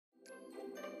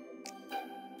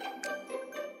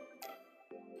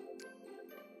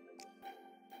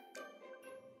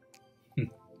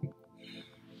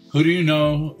Who do you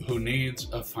know who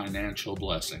needs a financial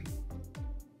blessing?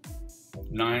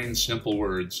 9 simple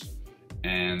words,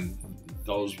 and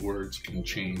those words can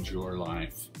change your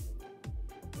life.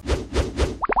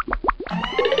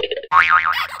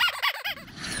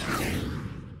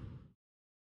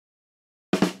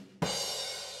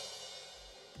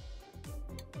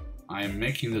 I'm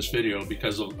making this video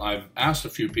because I've asked a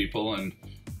few people, and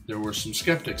there were some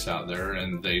skeptics out there,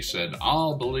 and they said,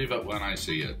 I'll believe it when I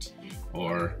see it,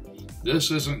 or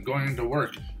this isn't going to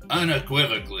work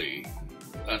unequivocally.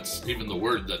 That's even the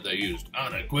word that they used,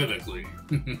 unequivocally.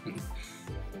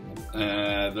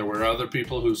 There were other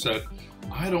people who said,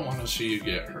 I don't want to see you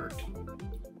get hurt.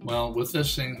 Well, with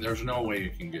this thing, there's no way you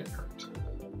can get hurt.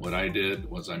 What I did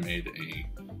was I made a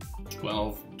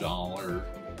 $12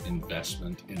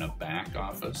 investment in a back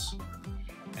office,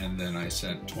 and then I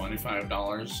sent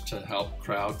 $25 to help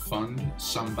crowdfund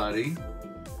somebody,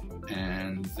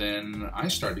 and then I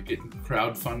started getting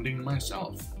crowdfunding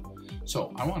myself.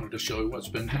 So I wanted to show you what's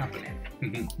been happening.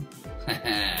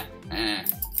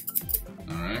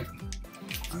 Alright,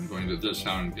 I'm going to this,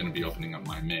 how I'm going to be opening up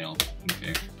my mail.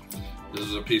 Okay, this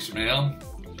is a piece of mail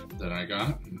that I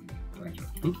got. I'm going to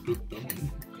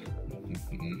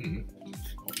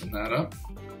open that up.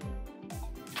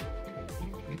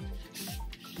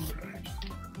 Alright.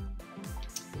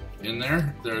 In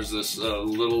there, there's this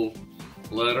little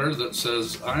letter that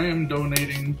says, I am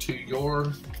donating to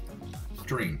your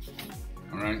dream.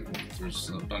 Alright, there's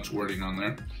a bunch of wording on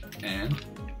there. And,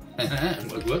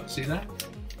 look, see that?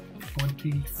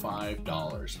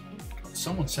 $25.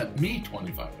 Someone sent me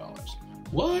 $25.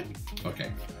 What?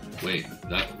 Okay, wait,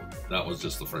 that was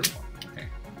just the first one. Okay,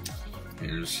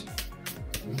 here's,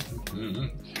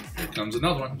 here comes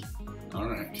another one.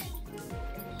 Alright,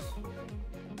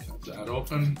 cut that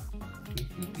open.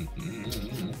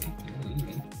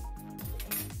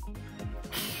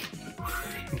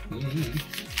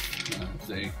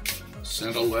 They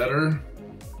sent a letter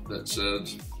that said,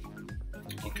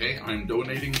 okay, I'm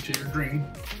donating to your dream.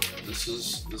 This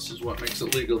is what makes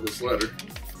it legal, this letter.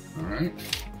 All right.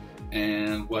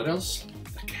 And what else?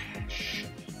 The cash.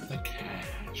 The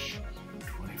cash.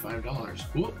 $25.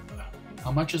 Whoop.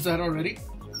 How much is that already?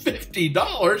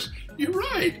 $50? You're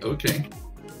right. Okay.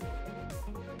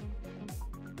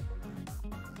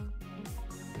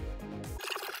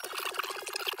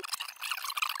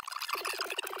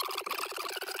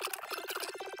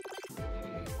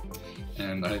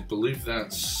 And I believe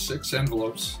that's 6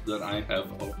 envelopes that I have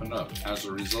opened up. As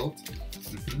a result,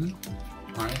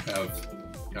 I have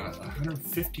got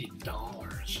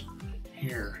 $150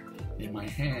 here in my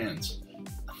hands.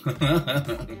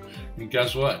 And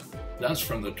guess what? That's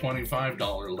from the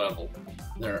 $25 level.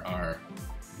 There are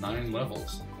 9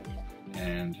 levels,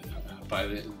 and by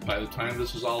the time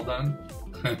this is all done,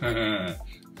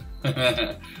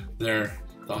 the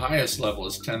highest level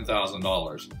is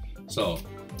 $10,000. So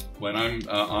when I'm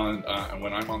on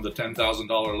the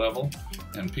 $10,000 level,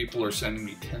 and people are sending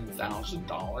me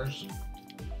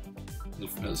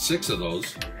 $10,000, 6 of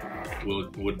those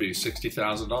would be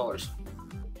 $60,000.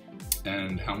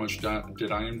 And how much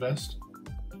did I invest?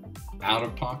 Out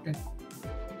of pocket,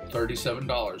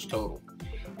 $37 total.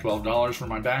 $12 for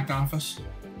my back office,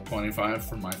 $25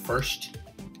 for my first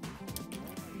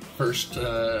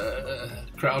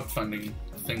crowdfunding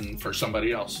thing for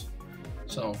somebody else.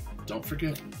 So don't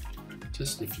forget,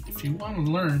 just if you want to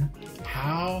learn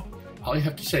how, all you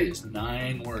have to say is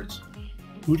 9 words.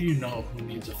 Who do you know who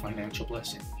needs a financial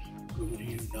blessing? Who do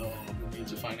you know who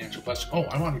needs a financial blessing? Oh,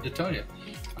 I wanted to tell you,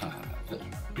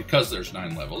 because there's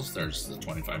 9 levels, there's the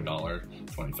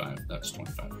 $25, 25, that's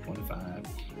 25, 25.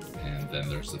 And then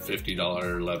there's the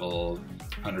 $50 level,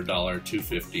 $100,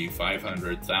 $250,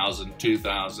 $500, $1,000,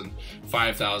 $2,000,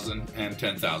 $5,000, and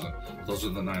 $10,000. Those are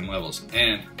the 9 levels.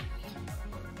 And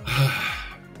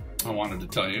I wanted to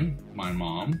tell you, my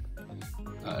mom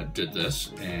did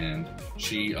this, and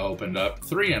she opened up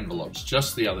 3 envelopes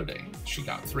just the other day. She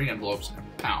got 3 envelopes,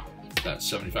 and pow, that's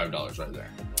 $75 right there.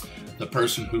 The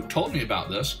person who told me about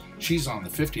this, she's on the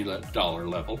 $50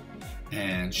 level,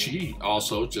 and she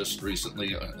also just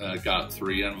recently got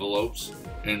 3 envelopes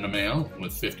in the mail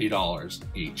with $50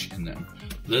 each in them.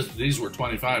 These were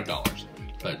 $25,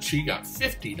 but she got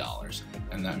 $50,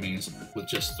 and that means with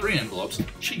just 3 envelopes,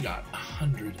 she got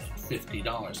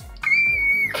 $150.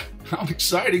 How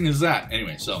exciting is that?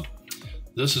 Anyway, so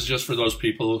this is just for those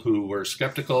people who were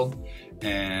skeptical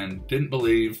and didn't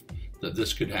believe that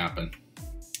this could happen.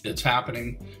 It's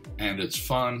happening, and it's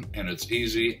fun, and it's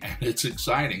easy, and it's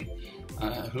exciting.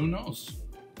 Who knows?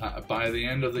 By the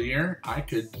end of the year, I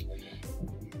could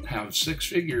have 6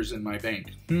 figures in my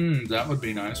bank. That would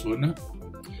be nice, wouldn't it?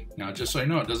 Now, just so you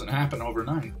know, it doesn't happen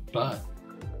overnight, but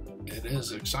it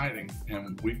is exciting,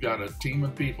 and we've got a team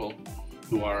of people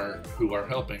who are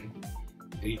helping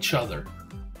each other.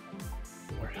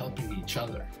 We're helping each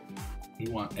other. We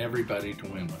want everybody to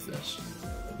win with this.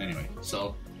 Anyway,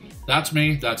 so that's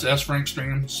me. That's S. Frank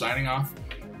Stringham signing off.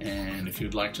 And if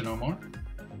you'd like to know more,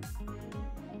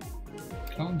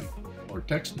 call me or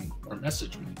text me or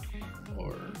message me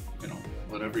or,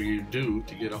 whatever you do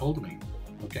to get a hold of me.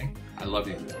 Okay? I love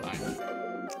you. Bye.